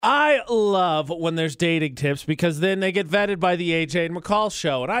I love when there's dating tips because then they get vetted by the AJ McCall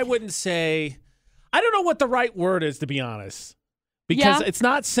show. And I wouldn't say, I don't know what the right word is, to be honest. Because it's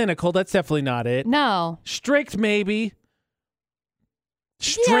not cynical. That's definitely not it. No. Strict, maybe.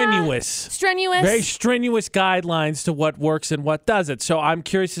 Strenuous. Yeah. Strenuous. Very strenuous guidelines to what works and what doesn't. So I'm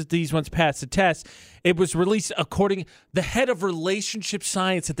curious if these ones pass the test. It was released according the head of relationship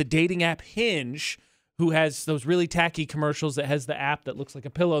science at the dating app Hinge, who has those really tacky commercials that has the app that looks like a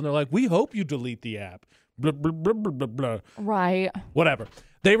pillow. And they're like, we hope you delete the app. Blah, blah, blah, blah, blah, blah. Right. Whatever.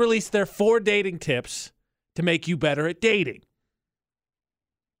 They released their 4 dating tips to make you better at dating.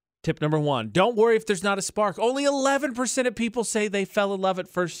 Tip number 1, don't worry if there's not a spark. Only 11% of people say they fell in love at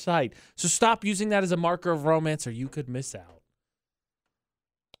first sight. So stop using that as a marker of romance or you could miss out.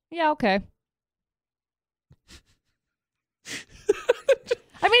 Yeah, okay.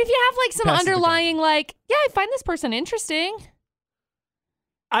 I mean, if you have like some underlying like, yeah, I find this person interesting.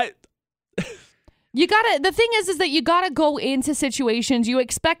 You gotta, the thing is that you gotta go into situations, you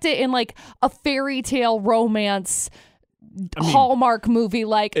expect it in like a fairy tale romance Hallmark movie,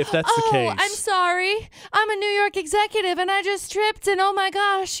 like, if that's the case. I'm sorry, I'm a New York executive and I just tripped and oh my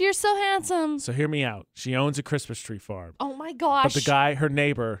gosh, you're so handsome. So hear me out. She owns a Christmas tree farm. Oh my gosh. But the guy, her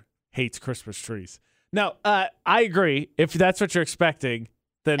neighbor, hates Christmas trees. Now, I agree. If that's what you're expecting,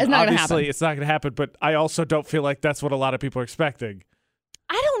 then obviously it's not going to happen. But I also don't feel like that's what a lot of people are expecting.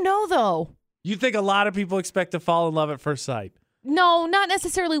 I don't know, though. You think a lot of people expect to fall in love at first sight? No, not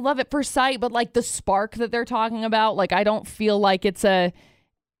necessarily love at first sight, but like the spark that they're talking about. Like, I don't feel like it's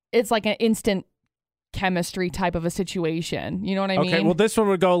like an instant chemistry type of a situation. You know what I mean? Okay, well, this one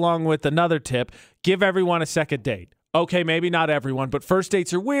would go along with another tip. Give everyone a second date. Okay, maybe not everyone, but first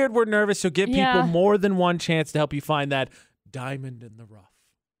dates are weird. We're nervous, so give people more than one chance to help you find that diamond in the rough.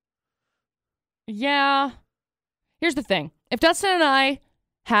 Yeah. Here's the thing. If Dustin and I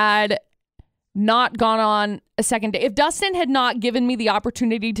had not gone on a second date, if Dustin had not given me the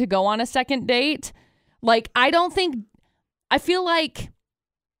opportunity to go on a second date, like, I feel like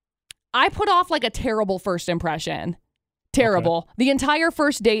I put off like a terrible first impression. Terrible. Okay. The entire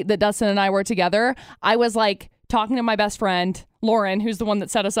first date that Dustin and I were together, I was like talking to my best friend, Lauren, who's the one that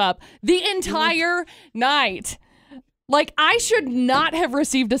set us up, the entire night. Like, I should not have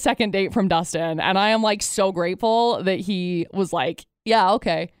received a second date from Dustin. And I am like so grateful that he was like, yeah,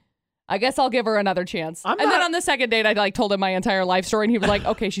 okay, I guess I'll give her another chance. Then on the second date, I like told him my entire life story and he was like,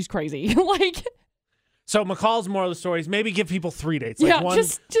 okay, she's crazy. Like, so McCall's moral of the story is maybe give people 3 dates. Like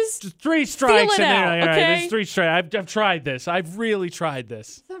just 3 strikes. Feel it out, okay? All right, there's 3 strikes. I've tried this. I've really tried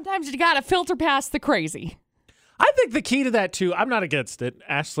this. Sometimes you got to filter past the crazy. I think the key to that, too, I'm not against it.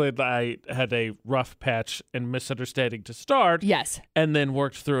 Ashley and I had a rough patch and misunderstanding to start. Yes. And then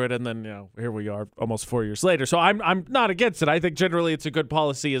worked through it. And then, here we are almost 4 years later. So I'm not against it. I think generally it's a good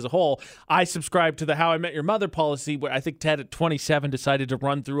policy as a whole. I subscribe to the How I Met Your Mother policy, where I think Ted at 27 decided to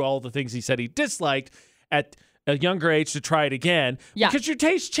run through all the things he said he disliked at a younger age to try it again. Yeah. Because your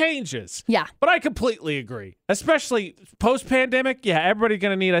taste changes. Yeah. But I completely agree. Especially post-pandemic, everybody's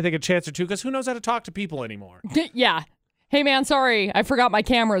going to need, I think, a chance or two because who knows how to talk to people anymore. Yeah. Hey, man, sorry, I forgot my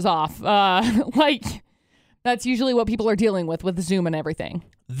camera's off. Like, that's usually what people are dealing with Zoom and everything.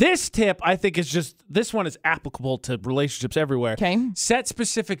 This tip, I think, this one is applicable to relationships everywhere. Okay. Set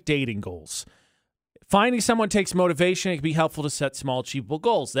specific dating goals. Finding someone takes motivation. It can be helpful to set small, achievable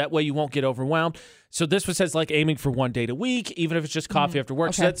goals. That way you won't get overwhelmed. So this one says like aiming for 1 date a week, even if it's just coffee after work.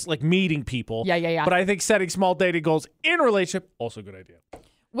 Okay. So that's like meeting people. Yeah. But I think setting small dating goals in a relationship, also a good idea.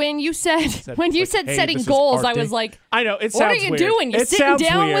 When you said setting goals, I was like, I know, it sounds what are you weird. doing? You're sitting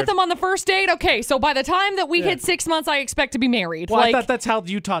down weird with them on the first date? Okay, so by the time that we hit 6 months, I expect to be married. Well, I thought that's how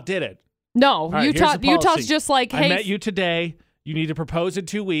Utah did it. No, right, Utah's just like, hey. I met you today. You need to propose in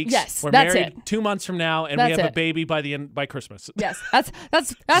 2 weeks. Yes, we're that's married it. 2 months from now, and we have a baby by Christmas. Yes,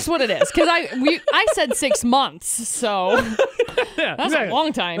 that's what it is. Because I said 6 months, so that's a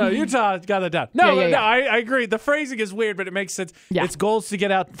long time. No, Utah got that down. No, I agree. The phrasing is weird, but it makes sense. Yeah. It's goals to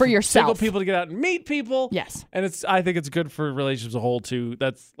get out for yourself, single people to get out and meet people. Yes, and I think it's good for relationships as a whole too.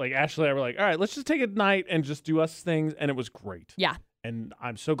 That's like Ashley and I were like, all right, let's just take a night and just do us things, and it was great. Yeah. And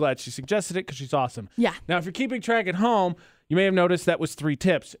I'm so glad she suggested it because she's awesome. Yeah. Now, if you're keeping track at home, you may have noticed that was 3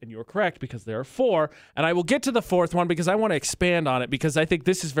 tips, and you were correct because there are 4. And I will get to the 4th one because I want to expand on it because I think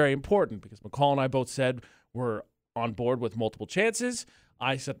this is very important because McCall and I both said we're on board with multiple chances.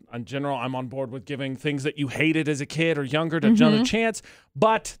 I said, in general, I'm on board with giving things that you hated as a kid or younger to another chance.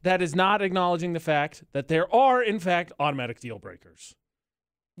 But that is not acknowledging the fact that there are, in fact, automatic deal breakers.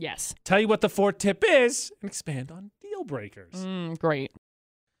 Yes. Tell you what the 4th tip is and expand on deal breakers. Great.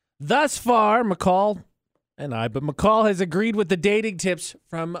 Thus far, McCall But McCall has agreed with the dating tips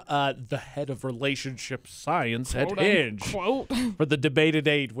from the head of relationship science at Hinge for the debated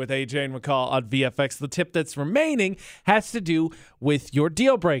date with AJ and McCall on VFX. The tip that's remaining has to do with your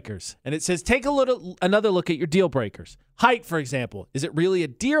deal breakers. And it says, take another look at your deal breakers. Height, for example. Is it really a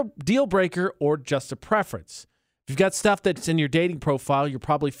deal breaker or just a preference? If you've got stuff that's in your dating profile, you're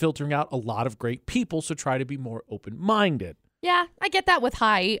probably filtering out a lot of great people, so try to be more open-minded. Yeah, I get that with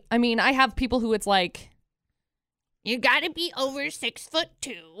height. I mean, I have people who it's like, you gotta be over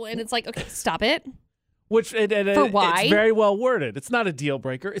 6'2", and it's like, okay, stop it. For why? It's very well worded. It's not a deal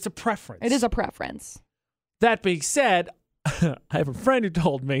breaker. It's a preference. It is a preference. That being said, I have a friend who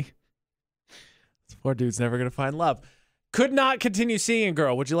told me this poor dude's never gonna find love. Could not continue seeing a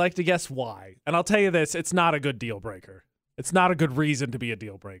girl. Would you like to guess why? And I'll tell you this: it's not a good deal breaker. It's not a good reason to be a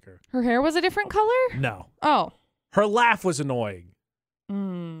deal breaker. Her hair was a different color? No. Oh. Her laugh was annoying.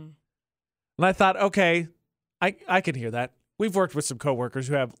 And I thought, okay. I can hear that. We've worked with some coworkers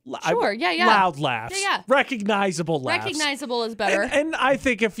who have loud laughs. Yeah. Recognizable laughs. Recognizable is better. And I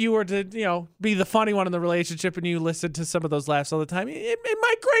think if you were to, be the funny one in the relationship and you listen to some of those laughs all the time, it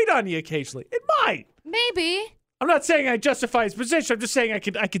might grate on you occasionally. It might. Maybe. I'm not saying I justify his position. I'm just saying I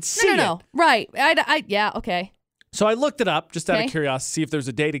could see it. No. Right. Yeah, okay. So I looked it up just out of curiosity, see if there's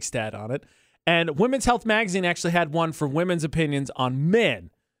a dating stat on it. And Women's Health Magazine actually had one for women's opinions on men.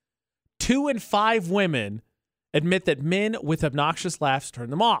 2 in 5 women admit that men with obnoxious laughs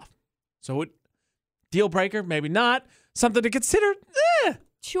turn them off. So, deal breaker, maybe not. Something to consider.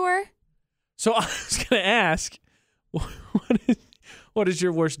 Sure. So I was going to ask, what is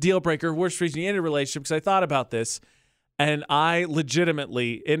your worst deal breaker, worst reason you ended a relationship? Because I thought about this, and I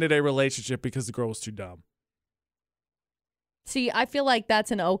legitimately ended a relationship because the girl was too dumb. See, I feel like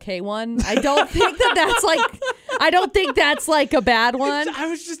that's an okay one. I don't think that's like a bad one. I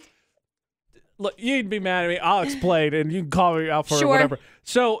was just. Look, you'd be mad at me. I'll explain, and you can call me out for it or whatever.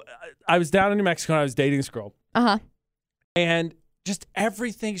 So I was down in New Mexico, and I was dating this girl. And just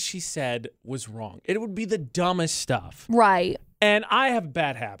everything she said was wrong. It would be the dumbest stuff. Right. And I have a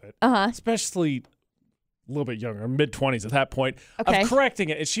bad habit, especially a little bit younger, mid-20s at that point, of correcting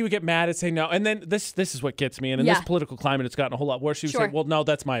it. And she would get mad and say no. And then this is what gets me. And in this political climate, it's gotten a whole lot worse. She would say, well, no,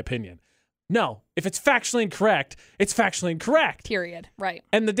 that's my opinion. No, if it's factually incorrect, it's factually incorrect. Period. Right.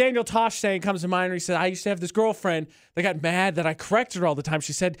 And the Daniel Tosh saying comes to mind where he said, I used to have this girlfriend that got mad that I corrected her all the time.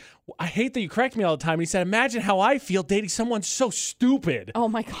 She said, I hate that you correct me all the time. And he said, imagine how I feel dating someone so stupid. Oh,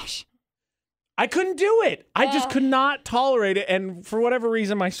 my gosh. I couldn't do it. I just could not tolerate it. And for whatever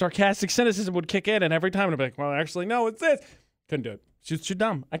reason, my sarcastic cynicism would kick in. And every time I'd be like, well, actually, no, it's this. Couldn't do it. She's too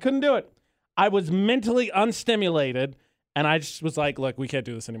dumb. I couldn't do it. I was mentally unstimulated. And I just was like, look, we can't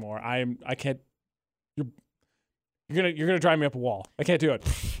do this anymore. I can't. You're gonna drive me up a wall. I can't do it.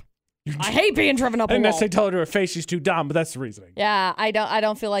 I hate being driven up a wall. I didn't necessarily tell her to her face she's too dumb, but that's the reaning. Yeah, I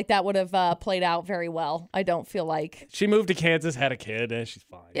don't feel like that would have played out very well. I don't feel like. She moved to Kansas, had a kid, and she's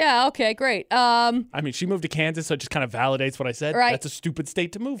fine. Yeah, okay, great. I mean, she moved to Kansas, so it just kind of validates what I said. Right. That's a stupid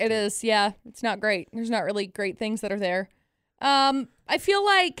state to move to. It is, yeah. It's not great. There's not really great things that are there. I feel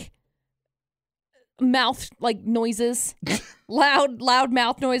like mouth noises, loud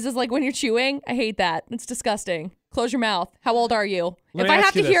mouth noises, like when you're chewing. I hate that. It's disgusting. Close your mouth. How old are you? If I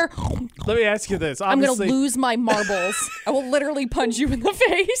have to hear, let me ask you this. I'm gonna lose my marbles. I will literally punch you in the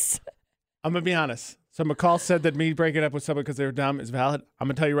face. I'm gonna be honest. So McCall said that me breaking up with someone because they were dumb is valid. I'm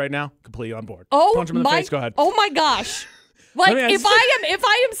gonna tell you right now, completely on board. Oh, punch him in the face. Go ahead. Oh my gosh. Like if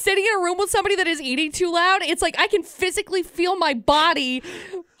I am sitting in a room with somebody that is eating too loud, it's like I can physically feel my body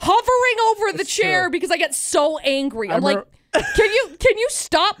hovering over the chair because I get so angry. I'm like, can you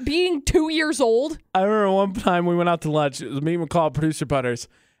stop being 2 years old? I remember one time we went out to lunch. It was me, McCall, producer Butters,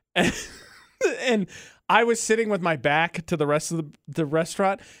 and I was sitting with my back to the rest of the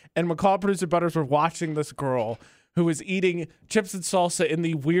restaurant, and McCall, producer Butters were watching this girl who was eating chips and salsa in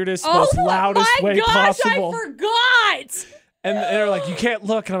the weirdest, most loudest way possible. I forgot. And they're like, you can't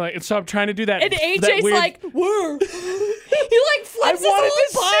look. And I'm like, and so I'm trying to do that. And AJ's like, whoa. He like flips his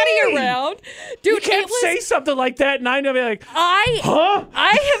whole body around. Dude, you can't say something like that. And I'm like,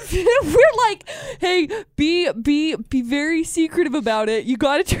 we're like, hey, be very secretive about it. You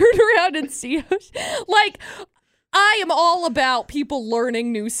got to turn around and see. Like, I am all about people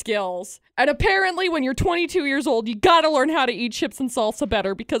learning new skills. And apparently when you're 22 years old, you got to learn how to eat chips and salsa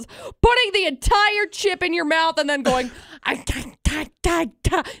better, because putting the entire chip in your mouth and then going,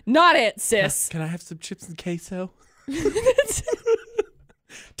 not it, sis. Can I have some chips and queso?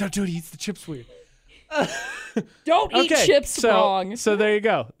 Don't do it. He eats the chips weird. Don't eat chips wrong. So there you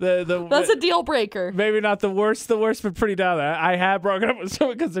go. That's a deal breaker. Maybe not the worst, but pretty down there. I have broken up with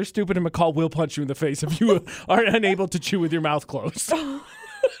someone because they're stupid, and McCall will punch you in the face if you are unable to chew with your mouth closed.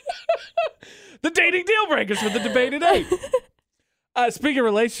 The dating deal breakers for the debate today. Speaking of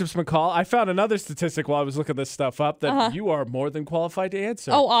relationships, McCall, I found another statistic while I was looking this stuff up that you are more than qualified to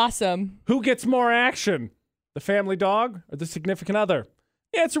answer. Oh, awesome. Who gets more action? The family dog or the significant other?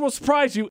 The answer will surprise you.